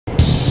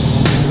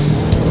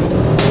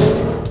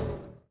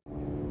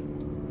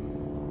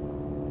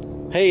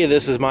Hey,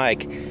 this is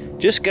Mike.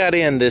 Just got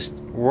in this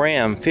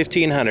Ram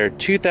 1500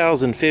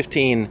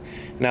 2015.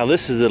 Now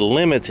this is the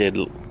limited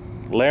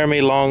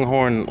Laramie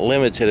Longhorn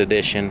limited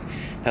edition.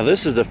 Now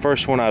this is the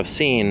first one I've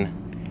seen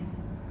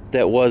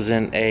that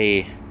wasn't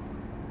a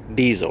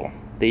diesel,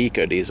 the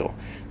Eco Diesel.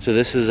 So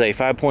this is a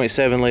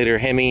 5.7 liter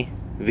HEMI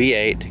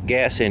V8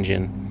 gas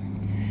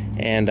engine,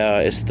 and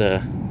it's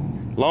the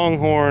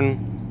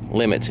Longhorn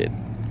Limited,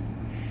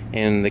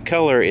 and the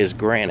color is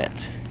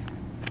Granite.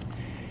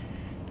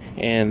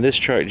 And this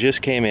truck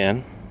just came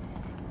in,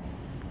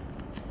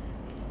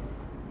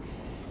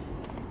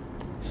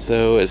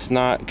 so it's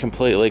not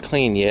completely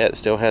clean yet. It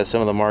still has some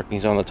of the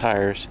markings on the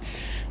tires,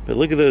 but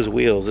look at those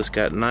wheels. It's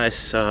got nice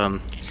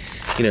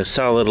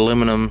solid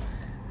aluminum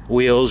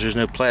wheels. There's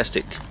no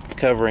plastic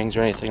coverings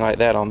or anything like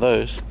that on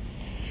those.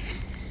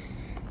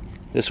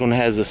 This one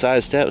has the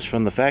side steps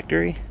from the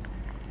factory.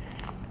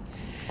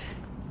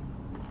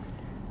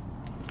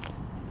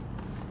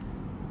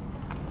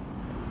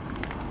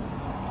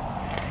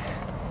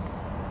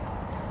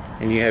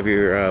 And you have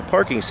your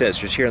parking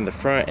sensors here in the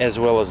front as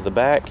well as the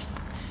back.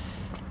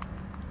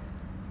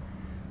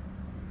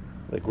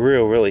 The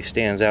grille really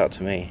stands out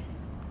to me.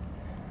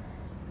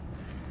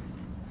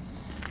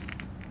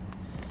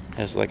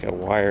 Has like a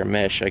wire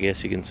mesh, I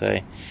guess you can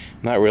say.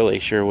 Not really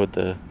sure what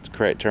the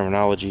correct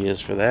terminology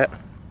is for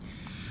that.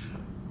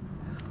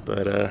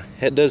 But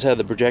it does have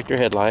the projector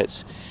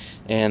headlights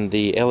and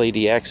the LED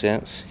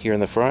accents here in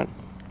the front.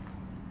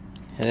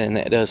 And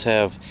it does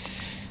have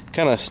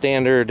kind of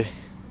standard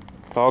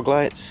fog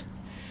lights.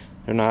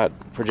 They're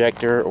not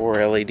projector or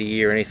LED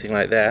or anything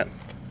like that.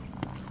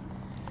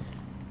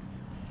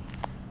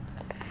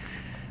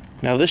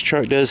 Now this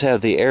truck does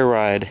have the air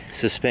ride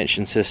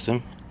suspension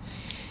system,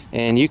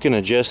 and you can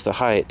adjust the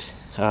height.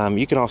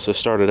 You can also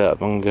start it up.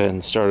 I'm going to go ahead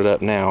and start it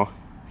up now.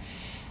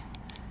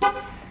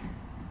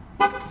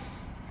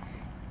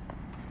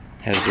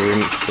 Has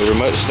the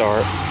remote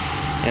start,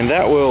 and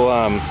that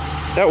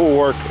will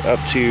work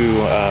up to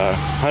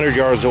 100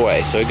 yards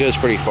away, so it goes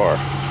pretty far.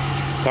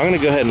 So I'm going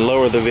to go ahead and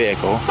lower the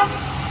vehicle.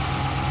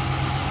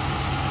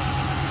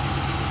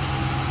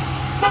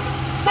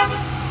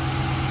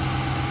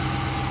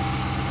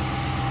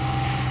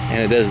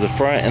 And it does the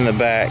front and the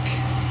back.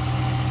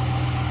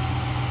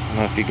 I don't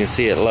know if you can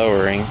see it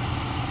lowering.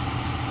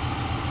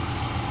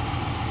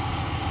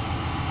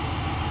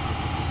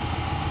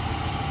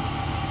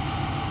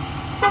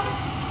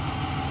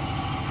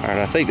 Alright,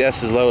 I think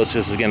that's as low as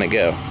this is going to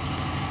go.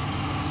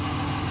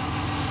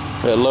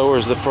 It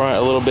lowers the front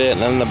a little bit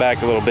and then the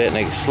back a little bit, and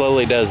it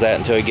slowly does that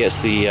until it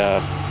gets the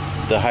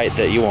height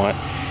that you want.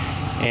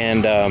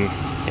 And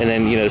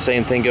then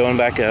same thing going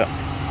back up.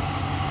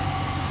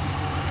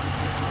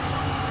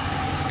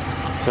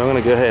 So I'm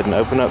going to go ahead and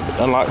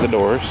unlock the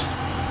doors,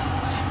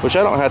 which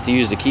I don't have to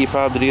use the key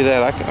fob to do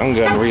that. I'm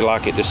going to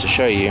relock it just to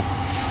show you.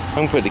 I'm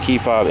going to put the key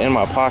fob in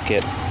my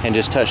pocket and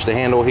just touch the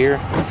handle here,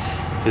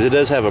 because it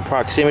does have a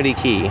proximity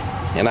key,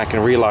 and I can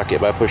relock it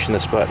by pushing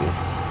this button.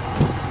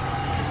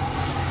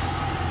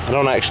 I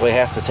don't actually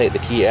have to take the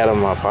key out of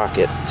my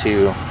pocket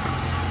to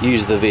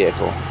use the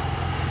vehicle.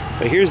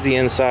 But here's the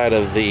inside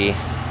of the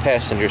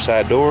passenger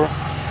side door,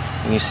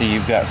 and you see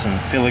you've got some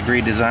filigree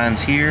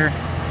designs here,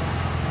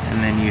 and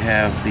then you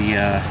have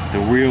the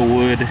real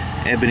wood,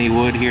 ebony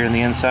wood here in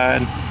the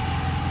inside,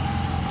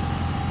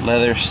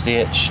 leather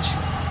stitched,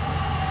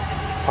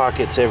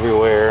 pockets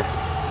everywhere.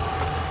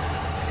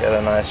 It's got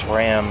a nice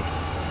Ram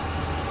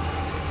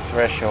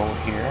threshold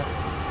here.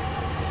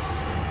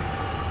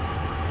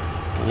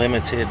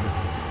 Limited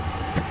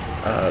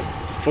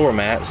floor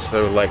mats,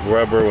 so like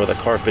rubber with a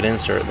carpet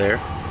insert there.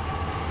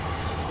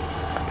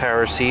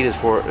 Power seat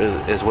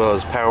as well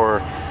as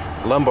power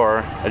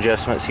lumbar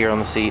adjustments here on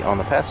the seat on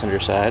the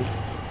passenger side.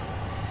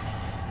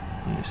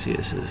 You see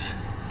this is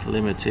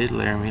limited,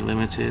 Laramie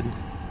Limited,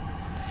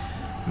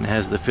 and it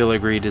has the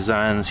filigree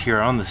designs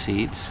here on the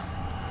seats.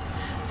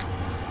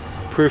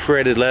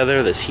 Perforated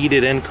leather that's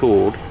heated and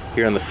cooled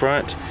here in the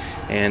front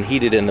and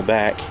heated in the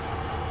back.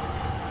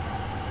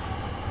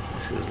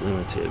 This is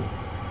limited.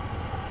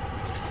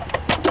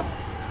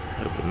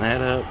 Open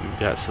that up. You've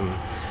got some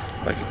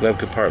like a glove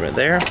compartment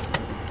there,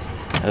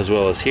 as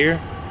well as here.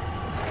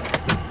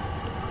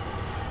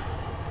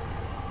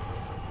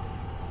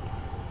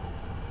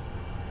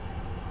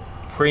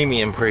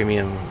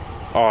 Premium,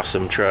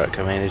 awesome truck.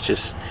 I mean, it's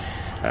just.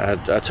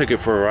 I took it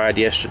for a ride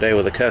yesterday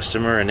with a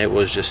customer, and it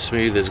was just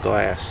smooth as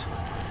glass.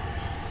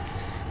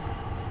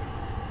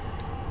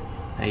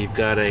 Now you've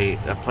got a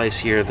place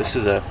here. This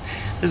is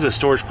a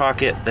storage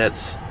pocket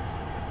that's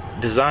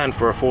designed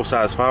for a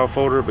full-size file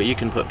folder, but you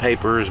can put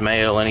papers,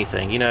 mail,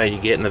 anything. You know, you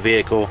get in the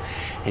vehicle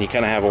and you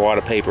kind of have a lot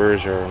of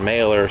papers or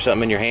mail or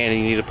something in your hand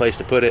and you need a place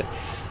to put it.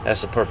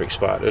 That's the perfect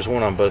spot. There's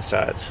one on both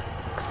sides.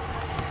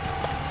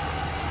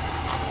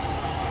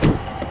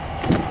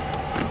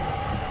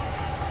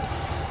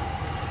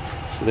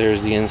 So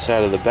there's the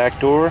inside of the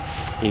back door,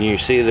 and you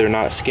see they're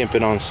not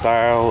skimping on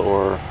style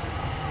or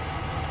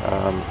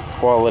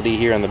quality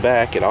here in the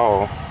back at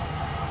all.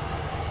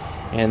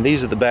 And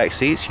these are the back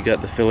seats. You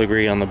got the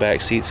filigree on the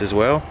back seats as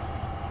well.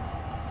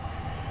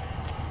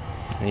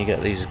 And you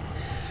got these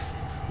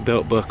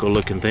belt buckle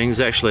looking things.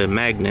 Actually a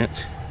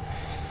magnet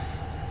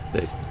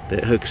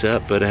that hooks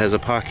up, but it has a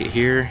pocket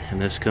here,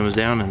 and this comes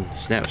down and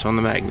snaps on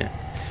the magnet.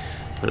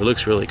 But it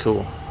looks really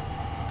cool.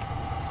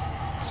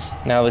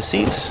 Now the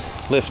seats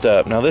lift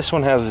up. Now this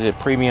one has the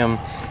premium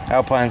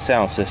Alpine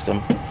sound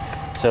system.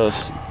 So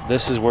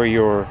this is where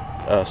your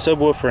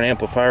subwoofer and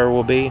amplifier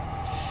will be.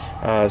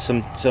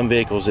 Some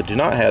vehicles that do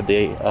not have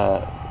the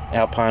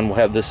Alpine will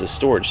have this as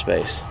storage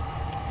space.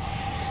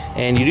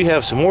 And you do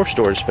have some more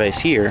storage space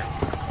here.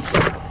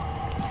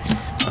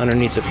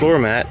 Underneath the floor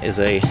mat is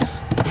a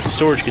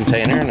storage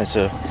container, and it's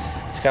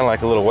kind of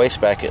like a little waste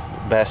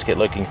basket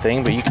looking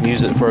thing, but you can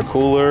use it for a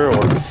cooler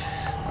or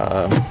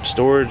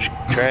storage,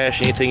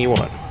 trash, anything you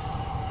want.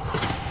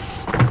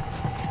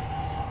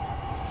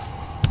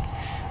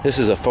 This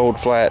is a fold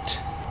flat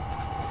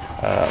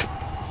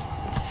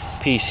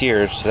piece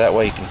here, so that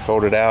way you can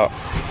fold it out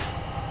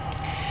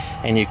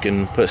and you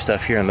can put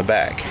stuff here in the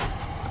back.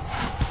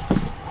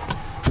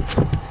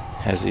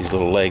 Has these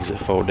little legs that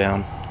fold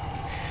down.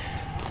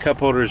 Cup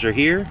holders are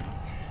here.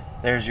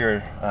 There's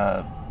your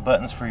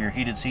buttons for your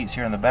heated seats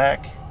here in the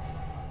back.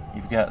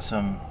 You've got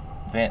some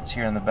vents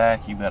here in the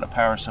back. You've got a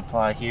power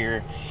supply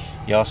here.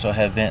 You also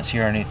have vents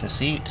here underneath the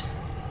seat.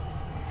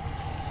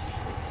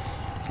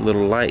 A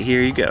little light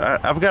here.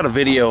 I've got a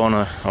video on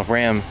a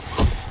Ram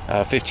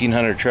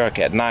 1500 truck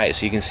at night,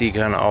 so you can see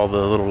kind of all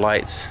the little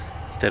lights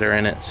that are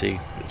in it. See,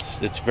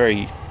 it's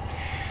very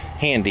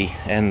handy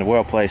and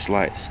well placed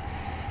lights.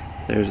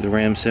 There's the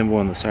Ram symbol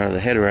on the side of the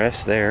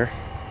headrest there.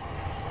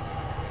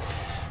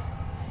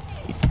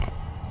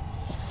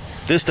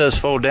 This does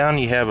fold down.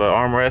 You have an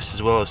armrest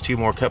as well as two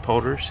more cup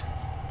holders.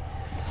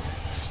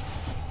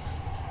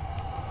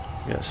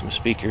 You got some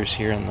speakers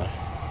here in the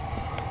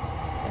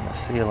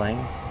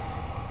ceiling.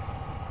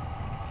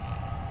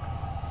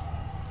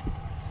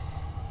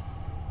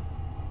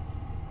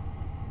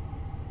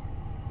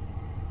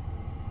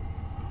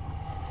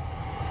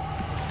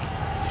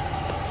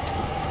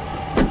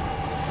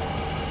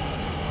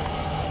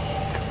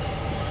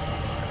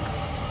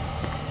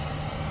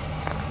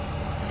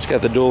 It's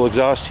got the dual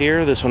exhaust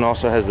here. This one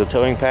also has the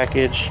towing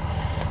package.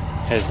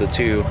 Has the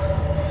two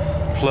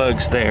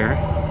plugs there.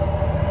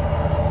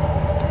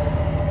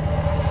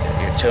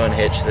 Got your towing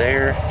hitch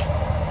there.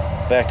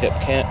 Backup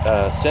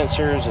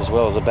sensors as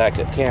well as a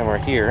backup camera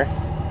here.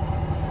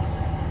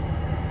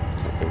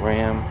 Got the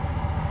Ram.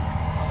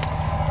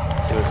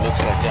 Let's see what it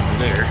looks like under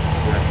there.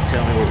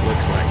 Tell me what it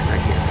looks like, because I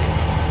can't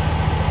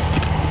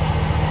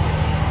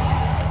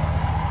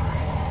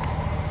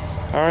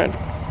see. Alright.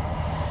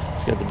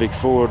 It's got the big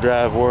four-wheel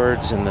drive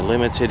words and the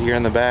limited here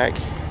in the back.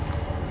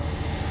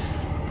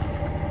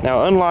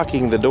 Now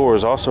unlocking the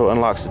doors also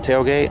unlocks the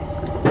tailgate.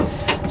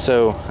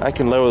 So I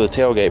can lower the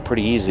tailgate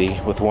pretty easy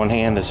with one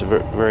hand. It's a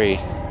very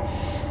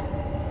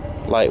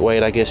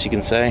lightweight, I guess you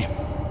can say.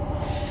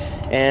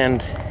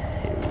 And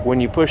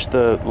when you push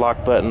the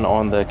lock button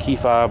on the key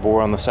fob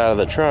or on the side of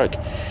the truck,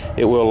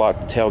 it will lock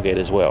the tailgate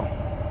as well.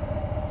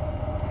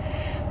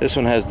 This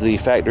one has the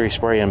factory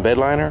spray and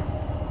Bedliner.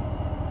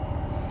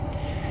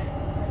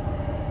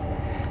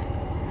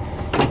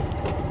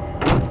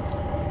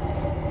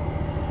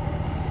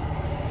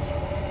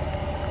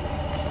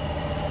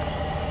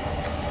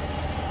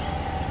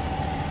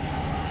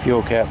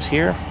 Fuel caps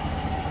here.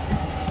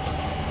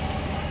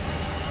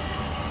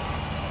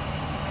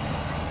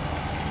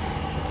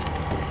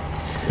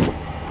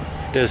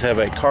 It does have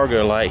a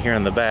cargo light here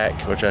in the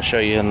back, which I'll show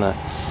you in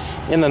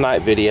the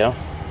night video.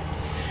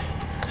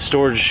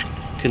 Storage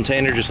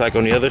container just like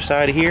on the other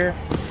side here,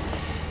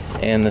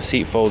 and the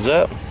seat folds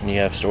up and you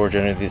have storage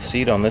under the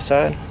seat on this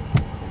side.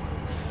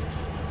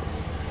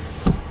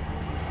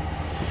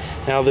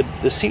 Now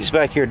the seats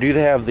back here do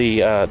have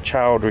the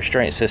child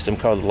restraint system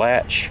called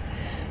latch.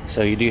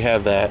 So you do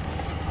have that.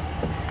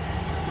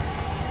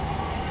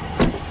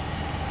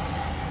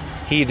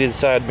 Heated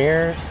side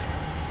mirrors.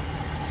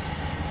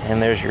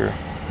 And there's your,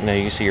 you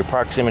can see your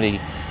proximity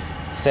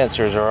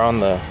sensors are on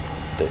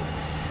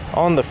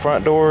the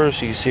front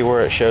doors. You can see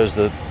where it shows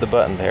the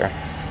button there.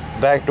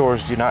 Back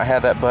doors do not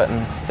have that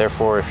button.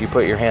 Therefore, if you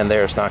put your hand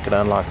there, it's not going to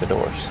unlock the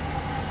doors.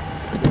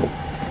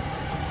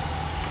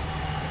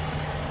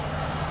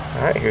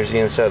 Alright, here's the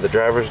inside of the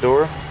driver's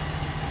door.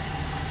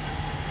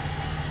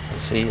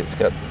 See, it's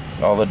got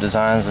all the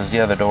designs as the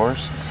other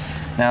doors.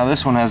 Now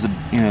this one has the,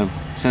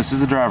 since this is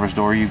the driver's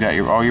door, you've got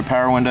all your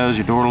power windows,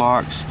 your door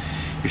locks,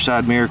 your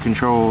side mirror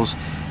controls,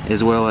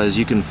 as well as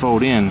you can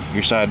fold in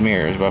your side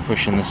mirrors by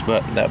pushing this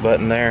button, that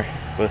button there.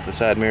 Both the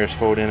side mirrors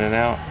fold in and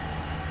out.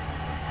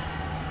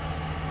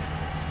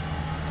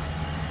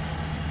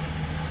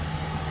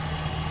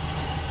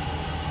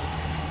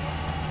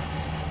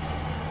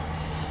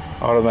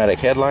 Automatic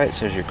headlights.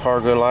 There's your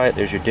cargo light.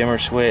 There's your dimmer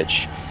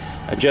switch.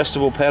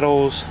 Adjustable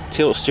pedals,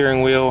 tilt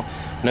steering wheel,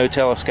 no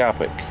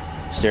telescopic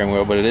steering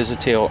wheel, but it is a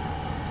tilt.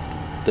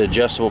 The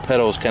adjustable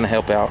pedals kind of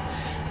help out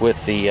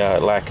with the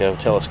lack of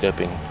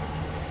telescoping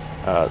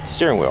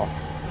steering wheel.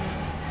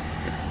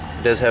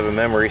 It does have a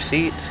memory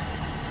seat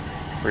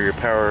for your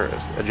power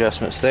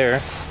adjustments there.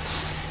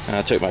 And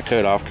I took my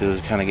coat off because it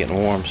was kind of getting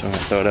warm, so I'm going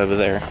to throw it over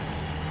there.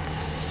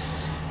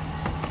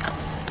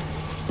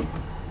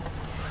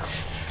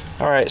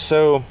 Alright,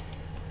 so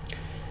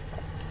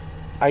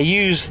I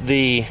use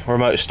the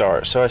remote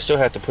start, so I still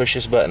have to push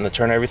this button to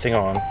turn everything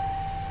on.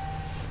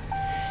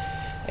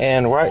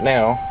 And right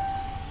now,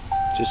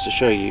 just to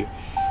show you,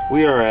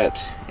 we are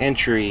at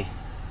entry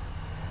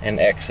and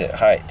exit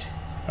height.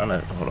 Hold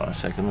on a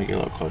second, let me get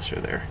a little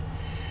closer there.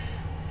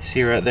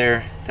 See right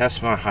there?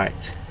 That's my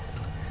height.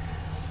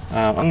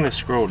 I'm going to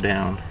scroll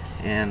down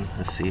and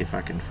let's see if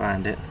I can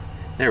find it.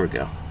 There we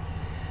go.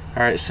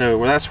 Alright,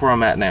 so that's where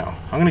I'm at now.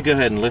 I'm going to go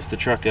ahead and lift the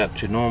truck up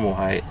to normal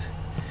height.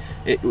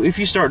 If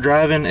you start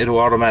driving, it'll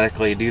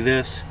automatically do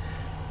this.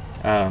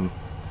 But I'm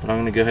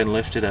going to go ahead and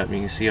lift it up. You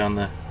can see on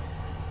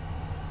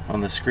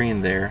the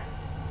screen there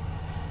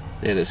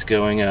that it's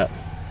going up.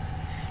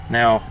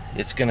 Now,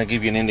 it's going to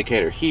give you an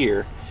indicator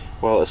here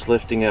while it's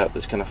lifting up.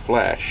 It's going to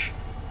flash.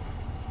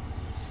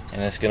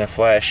 And it's going to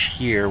flash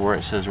here where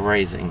it says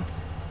raising,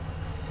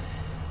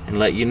 and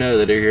let you know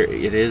that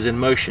it is in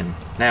motion.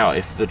 Now,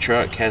 if the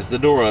truck has the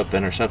door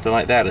open or something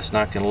like that, it's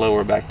not going to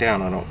lower back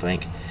down, I don't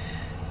think.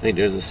 I think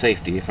there's a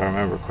safety, if I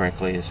remember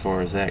correctly, as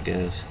far as that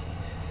goes.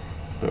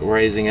 But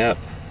raising up,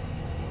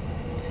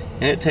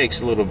 and it takes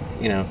a little,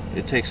 you know,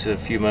 it takes a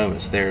few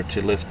moments there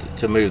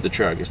to move the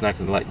truck. It's not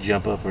going to like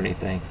jump up or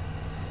anything.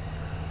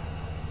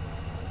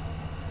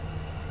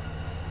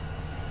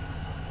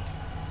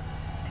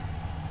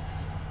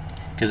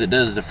 Because it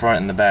does the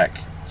front and the back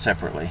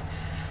separately.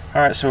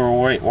 Alright, so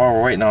while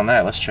we're waiting on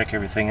that, let's check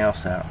everything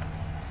else out.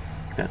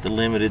 Got the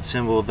limited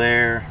symbol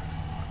there.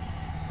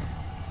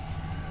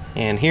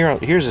 And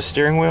here's a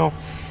steering wheel.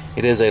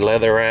 It is a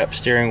leather wrap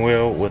steering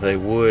wheel with a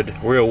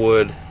real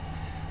wood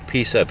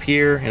piece up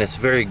here, and it's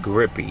very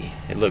grippy.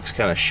 It looks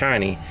kind of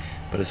shiny,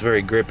 but it's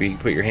very grippy. You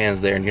put your hands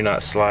there and you're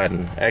not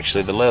sliding.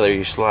 Actually, the leather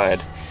you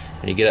slide.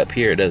 When you get up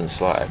here, it doesn't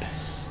slide.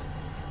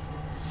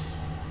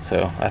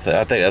 So I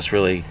think that's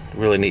really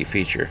neat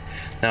feature.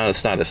 Now,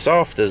 it's not as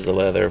soft as the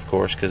leather, of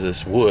course, because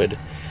it's wood,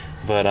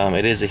 but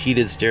it is a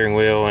heated steering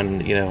wheel,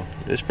 and you know,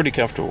 it's pretty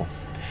comfortable.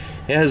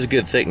 It has a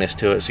good thickness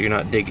to it, so you're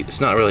not digging. It's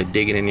not really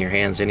digging in your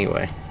hands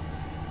anyway.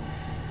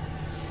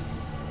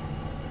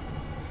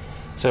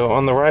 So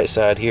on the right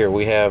side here,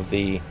 we have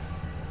the.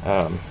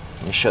 Let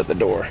me shut the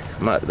door.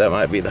 That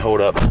might be the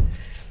hold up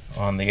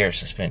on the air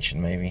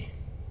suspension, maybe.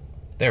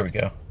 There we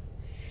go.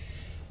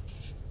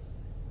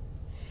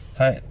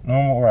 Height,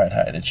 normal ride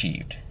height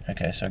achieved.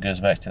 Okay, so it goes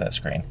back to that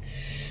screen.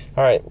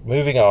 Alright,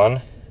 moving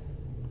on.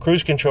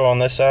 Cruise control on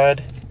this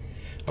side.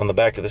 On the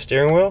back of the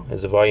steering wheel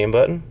is the volume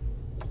button.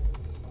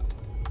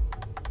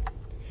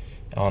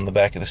 On the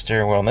back of the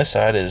steering wheel on this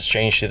side is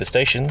change to the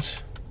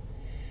stations.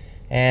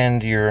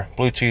 And your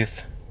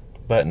Bluetooth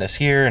button is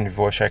here, and your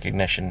voice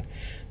recognition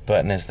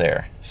button is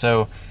there.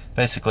 So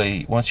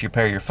basically, once you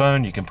pair your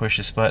phone, you can push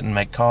this button,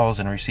 make calls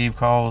and receive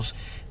calls.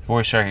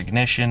 Voice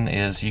recognition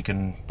is you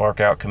can bark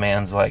out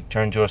commands like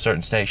turn to a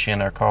certain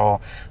station or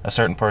call a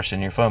certain person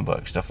in your phone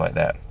book, stuff like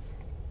that.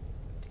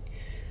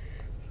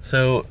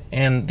 So,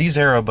 and these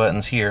arrow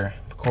buttons here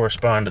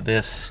correspond to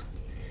this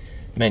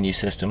menu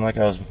system like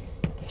I was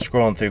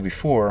scrolling through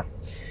before.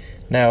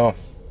 Now,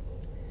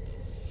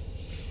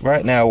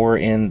 right now we're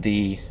in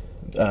the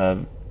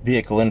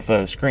vehicle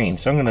info screen,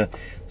 so I'm going to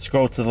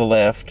scroll to the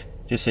left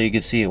just so you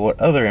can see what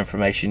other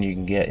information you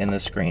can get in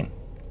this screen.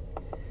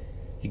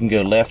 You can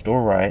go left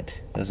or right,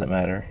 doesn't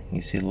matter.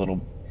 You see the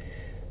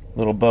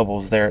little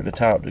bubbles there at the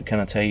top to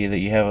kind of tell you that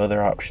you have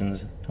other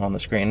options on the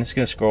screen. It's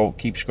going to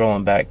keep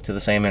scrolling back to the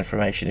same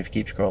information if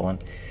you keep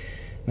scrolling.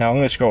 Now I'm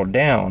going to scroll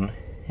down,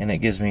 and it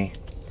gives me,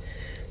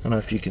 I don't know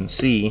if you can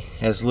see,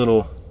 has a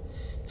little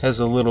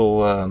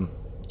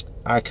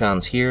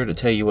icons here to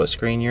tell you what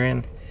screen you're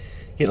in.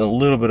 Getting a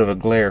little bit of a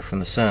glare from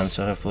the sun,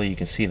 so hopefully you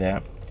can see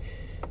that.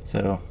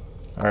 So,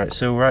 alright,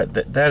 so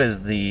that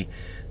is the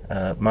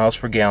miles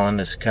per gallon.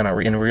 Is kind of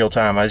in real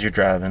time as you're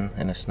driving,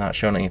 and it's not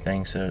showing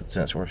anything, so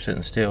since we're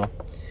sitting still.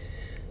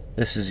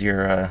 This is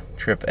your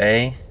trip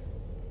A,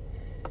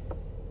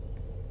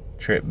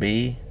 trip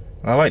B.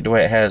 I like the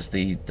way it has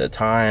the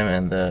time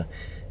and the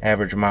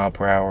average mile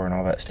per hour and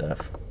all that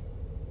stuff.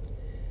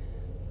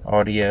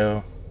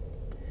 Audio,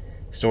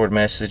 stored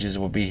messages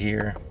will be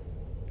here,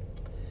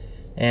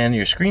 and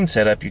your screen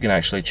setup, you can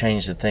actually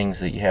change the things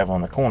that you have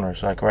on the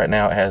corners. Like right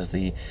now it has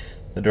the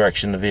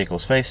direction the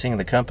vehicle's facing,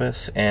 the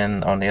compass,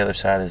 and on the other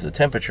side is the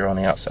temperature on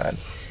the outside.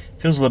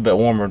 Feels a little bit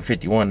warmer than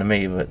 51 to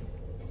me, but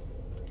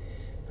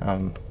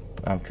I'm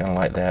kind of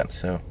like that.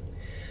 So,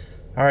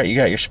 alright, you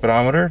got your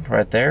speedometer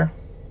right there,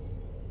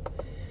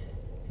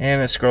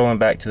 and it's scrolling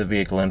back to the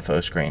vehicle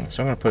info screen.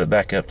 So I'm going to put it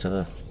back up to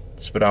the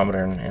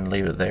speedometer and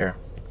leave it there.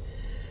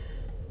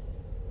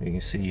 You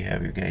can see you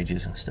have your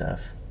gauges and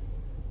stuff.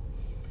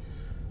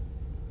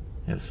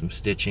 You have some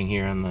stitching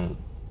here on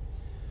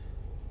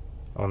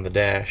the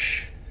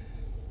dash.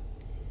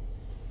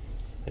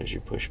 There's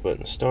your push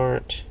button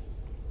start.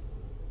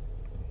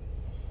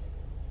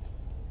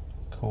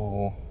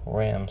 Cool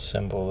RAM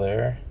symbol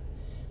there.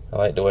 I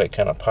like the way it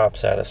kind of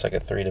pops out. It's like a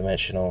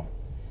three-dimensional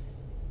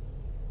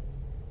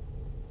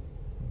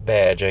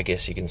badge, I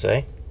guess you can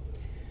say.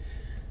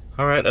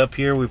 Alright, up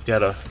here we've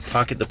got a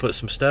pocket to put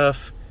some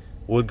stuff,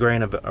 wood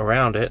grain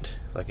around it,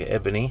 like an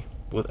ebony.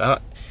 Now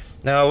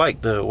I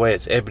like the way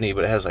it's ebony,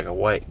 but it has like a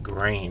white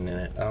grain in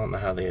it. I don't know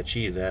how they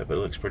achieve that, but it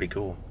looks pretty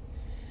cool.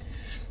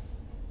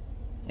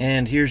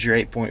 And here's your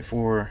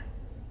 8.4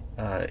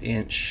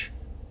 inch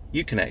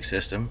Uconnect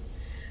system.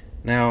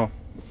 Now,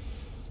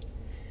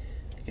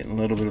 getting a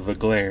little bit of a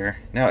glare.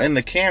 Now in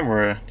the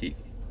camera,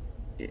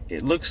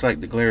 it looks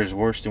like the glare is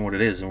worse than what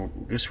it is,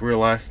 and just real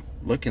life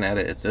looking at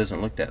it, it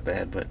doesn't look that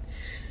bad, but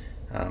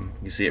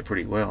you see it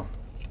pretty well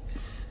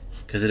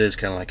because it is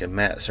kind of like a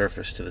matte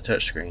surface to the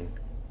touchscreen.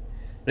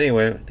 But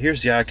anyway,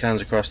 here's the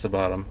icons across the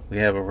bottom. We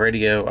have a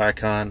radio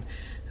icon,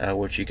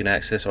 which you can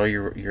access all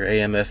your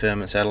AM,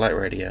 FM, and satellite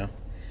radio.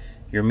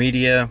 Your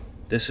media,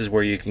 this is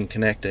where you can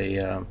connect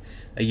a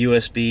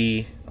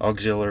USB,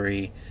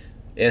 auxiliary,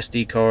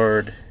 SD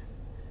card,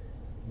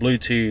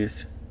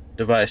 Bluetooth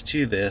device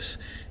to this,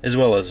 as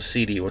well as a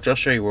CD, which I'll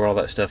show you where all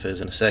that stuff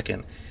is in a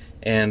second.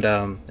 And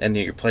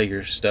you play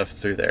your stuff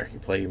through there. You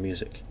play your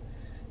music,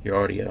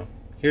 your audio.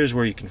 Here's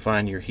where you can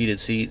find your heated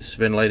seats,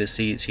 ventilated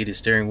seats, heated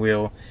steering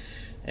wheel,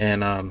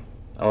 and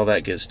all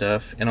that good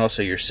stuff. And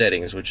also your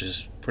settings, which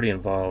is pretty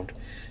involved.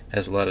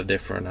 Has a lot of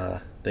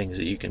different things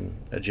that you can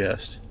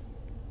adjust.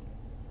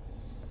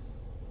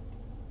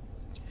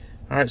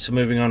 Alright, so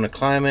moving on to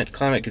climate.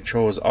 Climate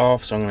control is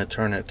off, so I'm going to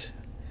turn it.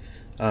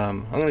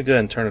 I'm going to go ahead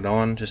and turn it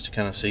on just to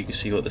kind of so you can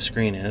see what the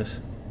screen is.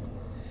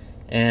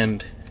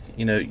 And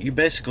you know, you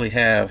basically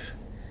have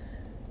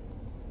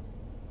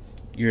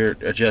your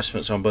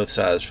adjustments on both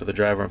sides for the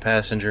driver and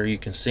passenger. You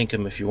can sync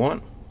them if you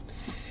want.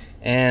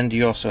 And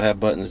you also have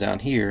buttons down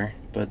here,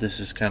 but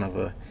this is kind of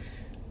a,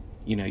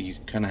 you know, you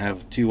kind of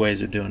have two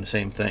ways of doing the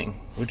same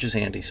thing, which is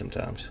handy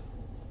sometimes.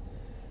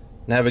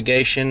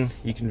 Navigation,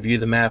 you can view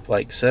the map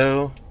like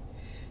so.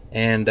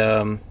 And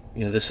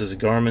you know, this is a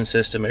Garmin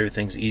system,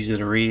 everything's easy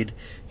to read.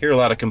 Hear a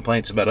lot of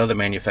complaints about other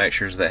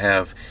manufacturers that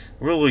have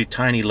really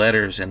tiny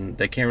letters and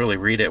they can't really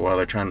read it while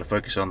they're trying to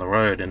focus on the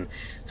road, and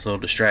it's a little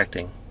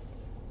distracting.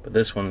 But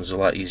this one's a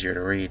lot easier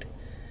to read.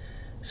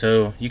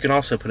 So you can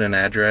also put an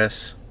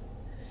address.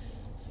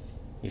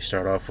 You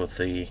start off with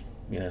the,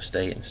 you know,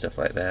 state and stuff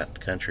like that,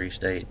 country,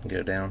 state, and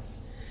go down.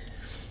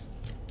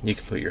 You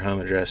can put your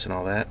home address and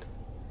all that.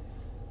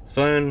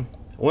 Phone,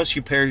 once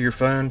you pair your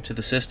phone to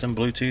the system,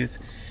 Bluetooth,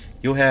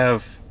 you'll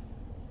have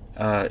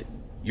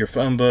your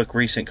phone book,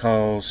 recent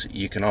calls.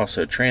 You can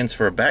also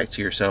transfer back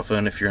to your cell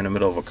phone if you're in the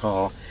middle of a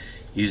call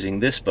using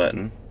this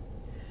button.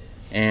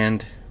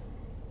 And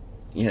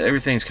you know,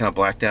 everything's kind of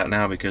blacked out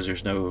now because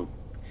there's no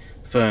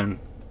phone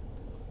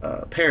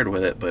paired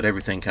with it, but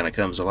everything kind of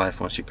comes to life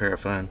once you pair a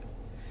phone.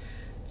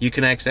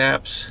 Uconnect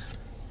apps.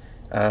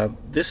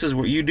 This is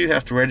where you do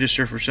have to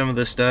register for some of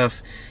this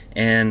stuff,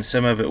 and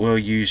some of it will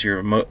use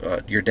your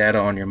data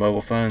on your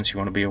mobile phones. You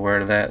want to be aware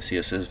of that. See,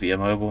 it says via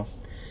mobile.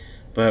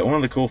 But one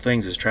of the cool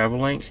things is travel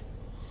link.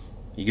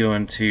 You go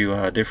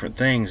into different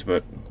things,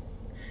 but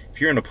if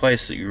you're in a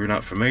place that you're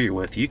not familiar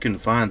with, you can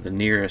find the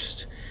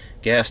nearest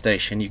gas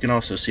station. You can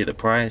also see the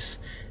price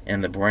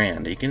and the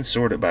brand. You can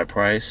sort it by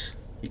price,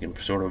 you can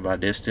sort it by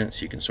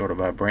distance, you can sort it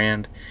by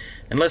brand.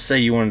 And let's say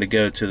you wanted to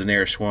go to the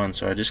nearest one,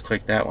 so I just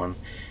click that one.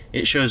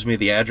 It shows me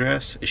the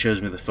address, it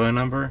shows me the phone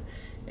number,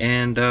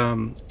 and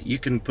you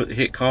can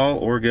hit call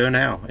or go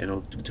now.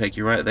 It'll take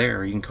you right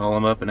there. You can call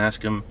them up and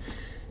ask them,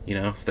 you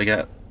know, if they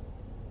got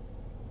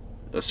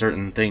a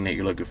certain thing that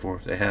you're looking for,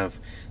 if they have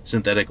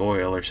synthetic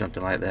oil or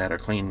something like that, or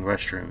clean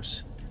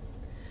restrooms.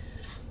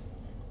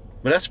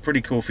 But that's a pretty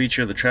cool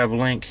feature of the Travel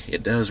Link.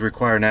 It does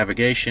require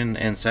navigation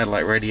and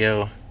satellite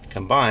radio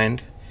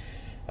combined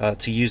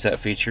to use that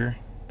feature,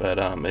 but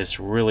it's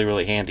really,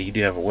 really handy. You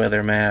do have a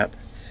weather map,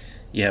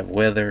 you have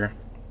weather,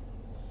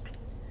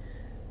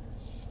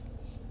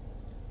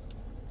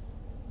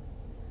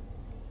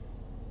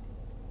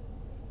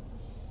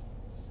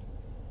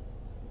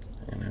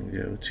 and then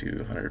go to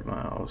 100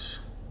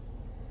 miles.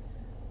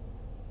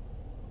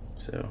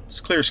 So it's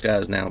clear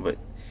skies now, but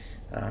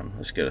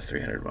let's go to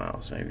 300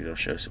 miles. Maybe it'll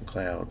show some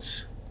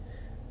clouds.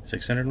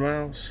 600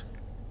 miles?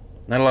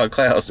 Not a lot of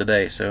clouds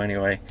today, so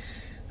anyway,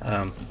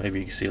 maybe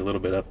you can see a little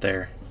bit up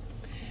there.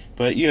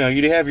 But you know,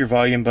 you have your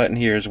volume button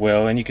here as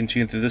well, and you can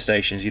tune through the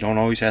stations. You don't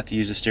always have to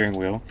use the steering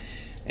wheel.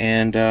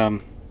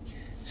 And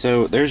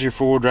so there's your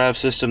four-wheel drive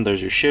system,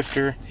 there's your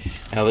shifter.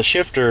 Now the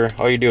shifter,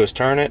 all you do is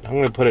turn it. I'm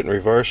going to put it in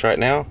reverse right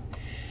now,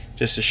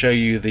 just to show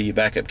you the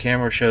backup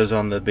camera shows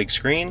on the big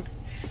screen.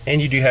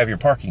 And you do have your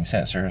parking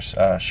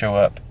sensors show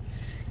up,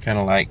 kind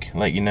of like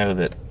let you know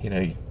that, you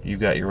know, you've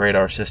got your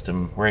radar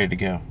system ready to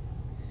go.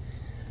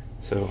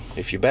 So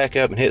if you back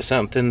up and hit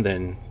something,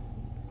 then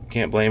you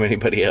can't blame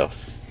anybody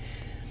else.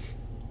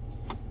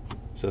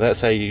 So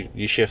that's how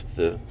you shift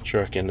the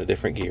truck into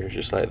different gears,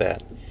 just like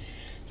that.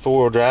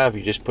 Four-wheel drive,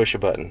 you just push a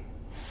button.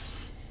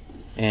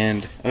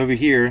 And over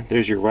here,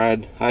 there's your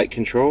ride height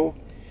control.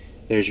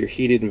 There's your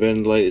heated and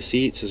ventilated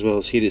seats, as well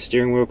as heated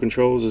steering wheel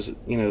controls. As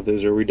you know,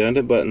 those are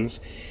redundant buttons.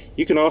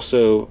 You can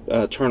also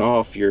turn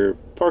off your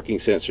parking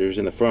sensors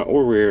in the front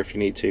or rear if you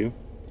need to.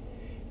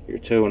 your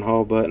tow and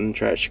haul button,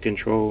 traction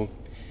control.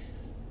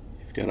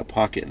 You've got a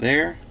pocket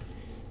there.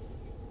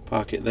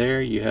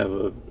 You have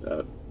a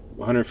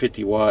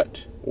 150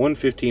 watt,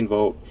 115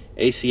 volt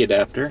AC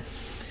adapter,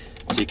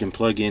 so you can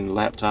plug in a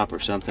laptop or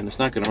something. It's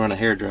not going to run a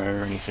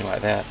hairdryer or anything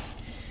like that.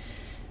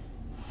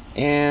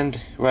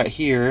 And right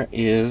here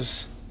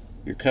is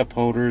your cup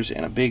holders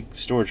and a big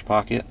storage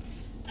pocket,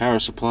 power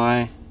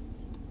supply,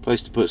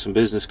 place to put some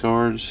business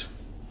cards,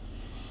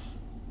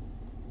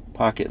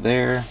 pocket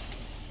there.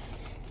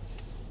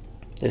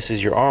 This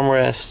is your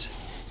armrest.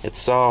 It's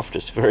soft,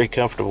 it's very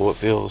comfortable, it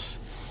feels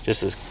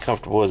just as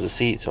comfortable as the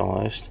seats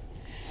almost.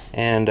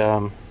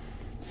 And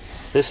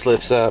this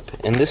lifts up,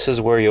 and this is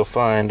where you'll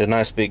find a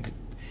nice big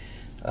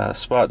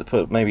spot to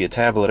put maybe a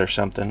tablet or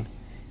something,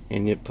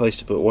 and a place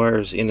to put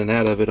wires in and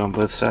out of it on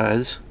both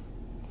sides.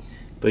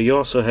 But you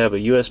also have a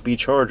USB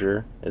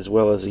charger as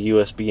well as a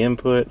USB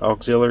input,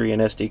 auxiliary,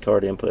 and SD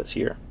card inputs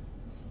here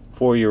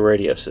for your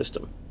radio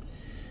system,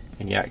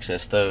 and you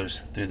access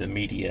those through the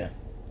media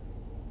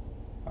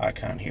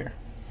icon here.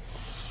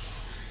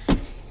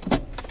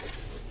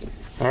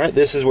 Alright,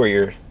 this is where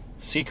your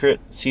secret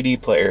CD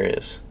player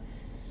is.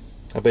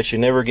 I bet you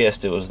never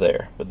guessed it was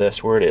there, but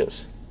that's where it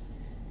is.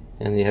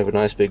 And you have a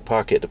nice big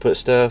pocket to put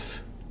stuff,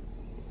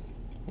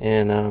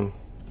 and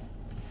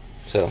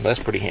so that's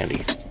pretty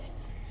handy.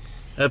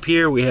 Up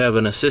here we have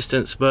an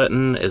assistance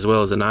button as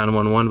well as a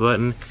 911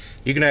 button.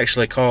 You can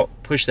actually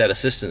push that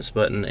assistance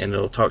button and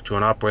it'll talk to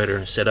an operator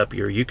and set up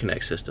your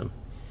Uconnect system.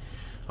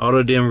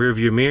 Auto dim rear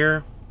view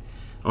mirror.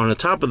 On the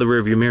top of the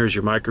rear view mirror is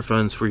your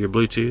microphones for your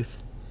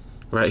Bluetooth.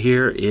 Right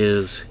here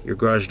is your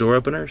garage door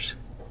openers.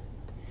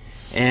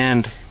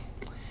 And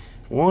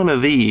one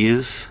of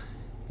these,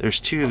 there's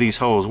two of these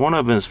holes. One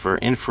of them is for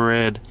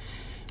infrared,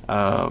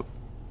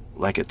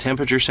 like a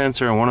temperature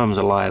sensor, and one of them is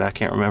a light. I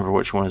can't remember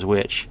which one is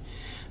which.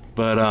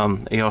 But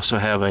they also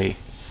have a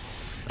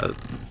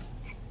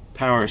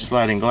power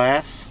sliding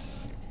glass,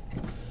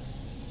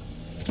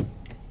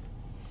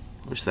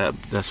 which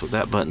that's what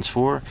that button's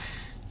for.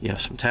 You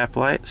have some tap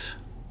lights,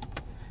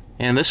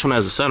 and this one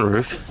has a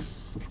sunroof,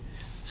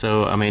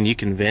 so I mean you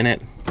can vent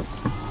it.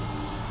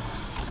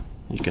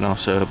 You can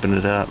also open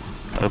it up,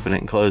 open it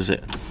and close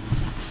it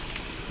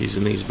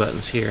using these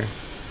buttons here.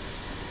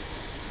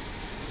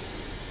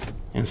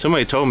 And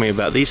somebody told me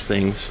about these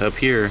things up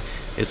here.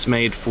 It's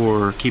made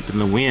for keeping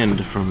the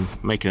wind from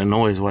making a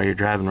noise while you're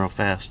driving real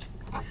fast.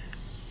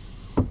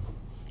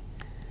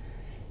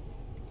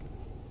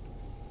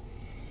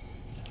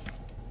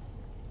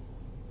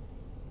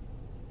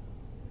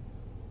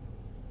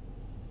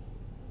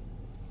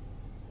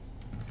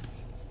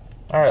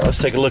 Alright, let's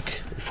take a look.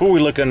 Before we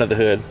look under the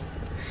hood,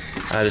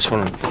 I just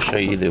want to show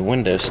you the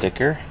window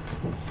sticker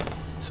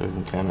so we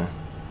can kind of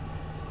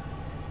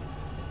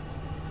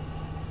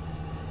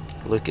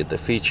look at the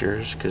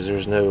features, because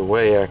there's no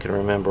way I can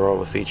remember all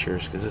the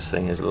features because this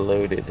thing is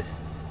loaded.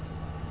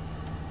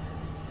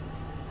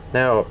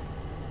 Now,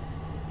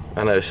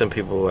 I know some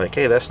people are like,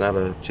 hey, that's not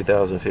a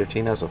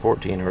 2015, that's a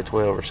 14 or a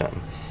 12 or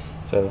something.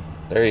 So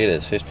there it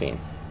is, 15.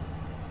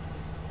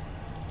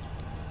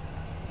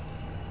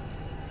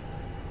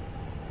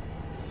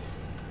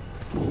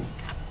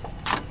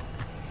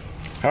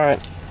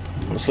 Alright,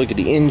 let's look at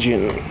the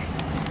engine.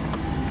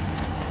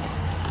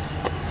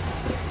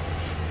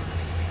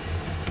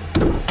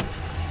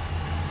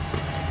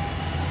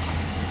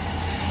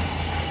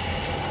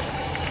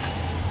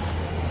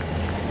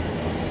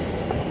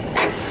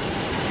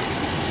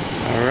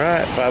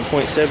 Alright,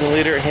 5.7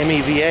 liter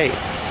HEMI V8.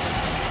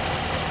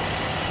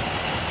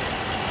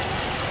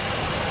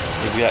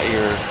 You've got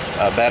your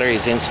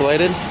batteries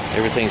insulated.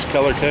 Everything's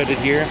color coded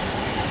here.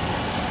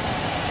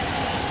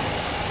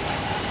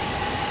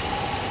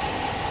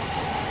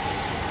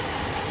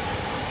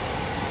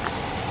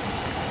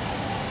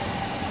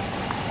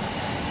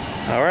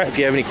 Alright, if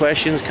you have any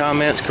questions,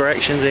 comments,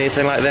 corrections,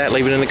 anything like that,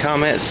 leave it in the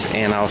comments,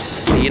 and I'll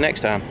see you next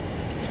time.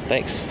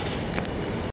 Thanks.